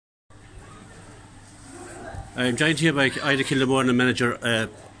I'm joined here by Inagh-Kilnamona manager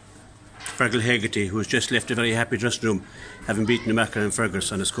Fergal Hegarty, who has just left a very happy dressing room, having beaten Inagh and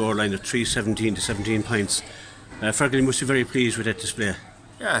Fergus on a scoreline of 3-17 to 17 points. Fergal, you must be very pleased with that display.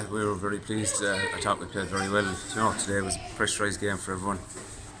 Yeah, we were very pleased. I thought we played very well. Today was a pressurised game for everyone.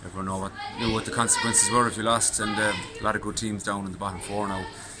 Everyone knew what the consequences were if you lost, and a lot of good teams down in the bottom four now.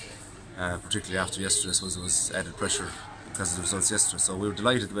 Particularly after yesterday, I suppose it was added pressure because of the results yesterday. So we were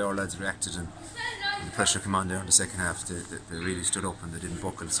delighted the way our lads reacted, and the pressure came on there in the second half. They really stood up and they didn't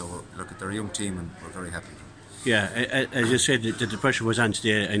buckle. So look, they're a young team and we're very happy. Yeah, as you said, that the pressure was on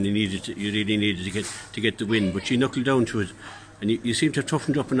today, and you really needed to get the win. But you knuckled down to it, and you seem to have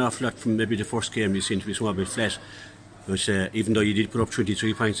toughened up an awful lot from maybe the first game. You seem to be somewhat a bit flat. But even though you did put up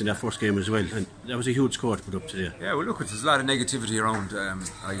 23 points in that first game as well, and that was a huge score to put up today. Yeah, well, look, there's a lot of negativity around.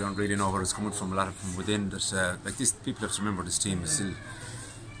 I don't really know where it's coming from. A lot of from within. That like this, people have to remember this team is still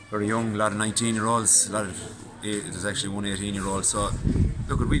very young. A lot of 19-year-olds. There's actually one 18-year-old. So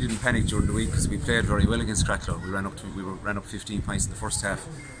look, we didn't panic during the week because we played very well against Cracklow. We ran up 15 points in the first half,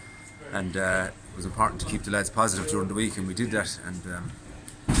 and it was important to keep the lads positive during the week, and we did that. And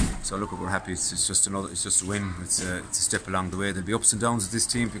so look, we're happy. It's just a win. It's a step along the way. There'll be ups and downs with this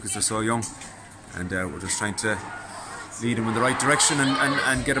team because they're so young, and we're just trying to lead them in the right direction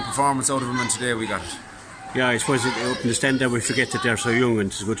and get a performance out of them. And today we got it. Yeah, I suppose up in the stand there we forget that they're so young, and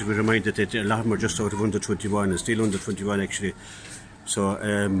it's good to be reminded that a lot of them are just out of under 21 and still under 21 actually. So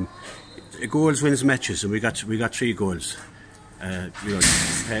goals wins matches, and we got 3 goals.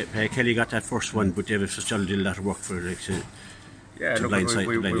 Kelly got that first one, but David Fitzgerald did a lot of work for it. Yeah, look,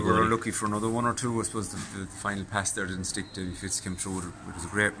 we were lucky for another 1 or 2. I suppose the final pass there didn't stick. David Fitz came through. It was a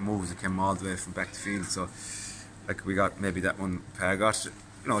great move. It came all the way from back to field. So, like, we got maybe that one got.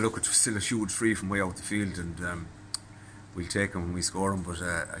 Look, it was still a huge free from way out the field, and we'll take them when we score them. But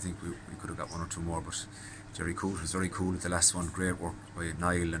I think we could have got 1 or 2 more. But Jerry Coote was very cool at the last one. Great work by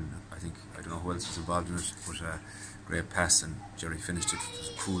Niall, and I don't know who else was involved in it, but great pass, and Jerry finished it.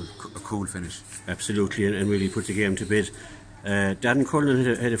 It was a cool finish. Absolutely, and really put the game to bed. Darren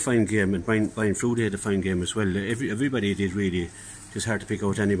Cullen had a fine game, and Brian Frudy had a fine game as well. Everybody did really. It's hard to pick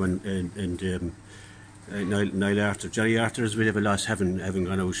out anyone. And Niall Arthur, Jerry Arthur is a bit of a loss having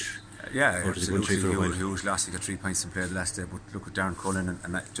gone out. Yeah, absolutely. Huge loss. He got 3 points in play the last day. But look at Darren Cullen,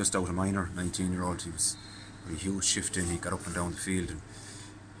 and just out of minor, 19-year-old. He was a huge shift in. He got up and down the field and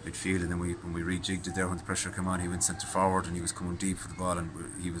midfield, and then when we rejigged it there, when the pressure came on, he went centre forward and he was coming deep for the ball, and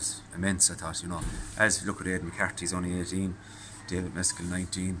he was immense. I thought, as you look at Aidan McCarthy, he's only 18, David Meskel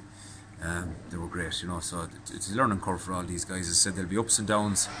 19. They were great, so it's a learning curve for all these guys. As I said, there'll be ups and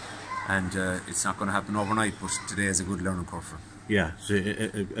downs, and it's not going to happen overnight, but today is a good learning curve for them. Yeah, it's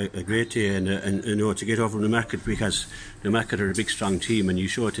a great day, and to get over the market, because the market are a big strong team, and you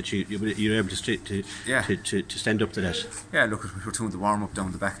showed that you're able to stand up to that. Yeah, look, we were doing the warm up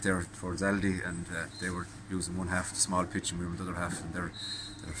down the back there towards Aldi, and they were using one half of the small pitch, and we were in the other half, and they're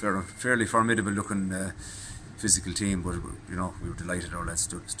a fairly formidable looking physical team. But we were delighted our lads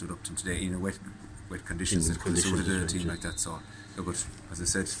stood up to them today in wet conditions that could have suited a team like that. So look, as I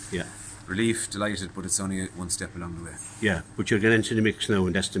said, yeah. Relief, delighted, but it's only one step along the way. Yeah, but you're getting into the mix now,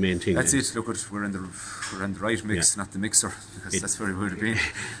 and that's the main thing. That's it. Look, we're in the right mix, not the mixer, because that's where it would have been.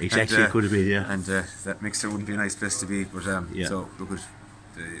 Exactly, it could have been, yeah. And that mixer wouldn't be a nice place to be. But so look,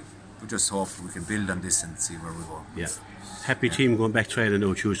 we just hope we can build on this and see where we go. Yeah, happy team going back training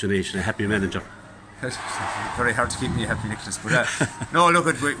now Tuesday night, and a happy manager. Very hard to keep me happy, Nicholas. But no, look,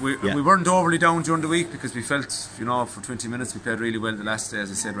 we weren't overly down during the week because we felt, for 20 minutes we played really well the last day. As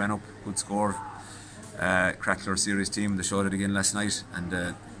I said, ran up, good score. Cracklow serious team. They showed it again last night, and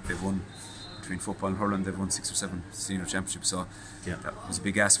they've won between football and hurling. They've won 6 or 7 senior championships. So that was a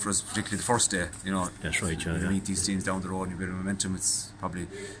big ask for us, particularly the first day. That's right. When you meet these teams down the road and you build momentum, it's probably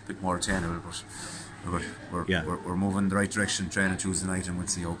a bit more attainable. But we're moving in the right direction, training Tuesday night, and we'll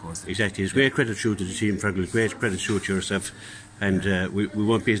see how it goes. Exactly. It's great credit to the team, Fergal. Great credit to yourself, and we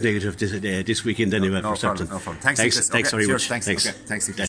won't be as negative this weekend anyway. No problem. Thanks very much. Thanks.